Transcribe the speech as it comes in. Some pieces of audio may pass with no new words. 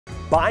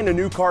Buying a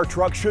new car or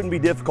truck shouldn't be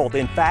difficult.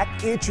 In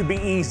fact, it should be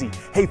easy.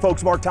 Hey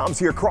folks, Mark Thomas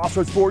here at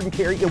CrossRoads Ford and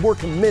Cary, and we're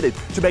committed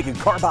to making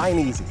car buying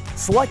easy.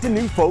 Select a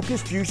new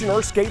Focus, Fusion,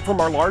 or Escape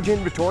from our large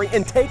inventory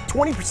and take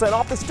 20%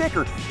 off the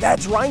sticker.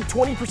 That's right,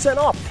 20%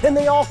 off, and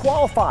they all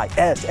qualify.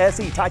 S,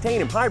 SE,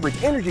 titanium,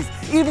 hybrids, energies,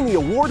 even the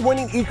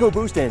award-winning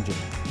EcoBoost engine.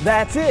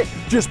 That's it.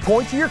 Just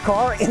point to your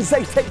car and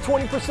say take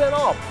 20%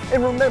 off.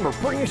 And remember,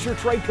 bring us your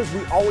trade because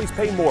we always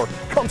pay more.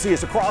 Come see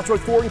us at CrossRoads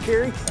Ford and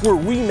Cary, where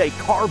we make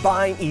car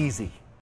buying easy.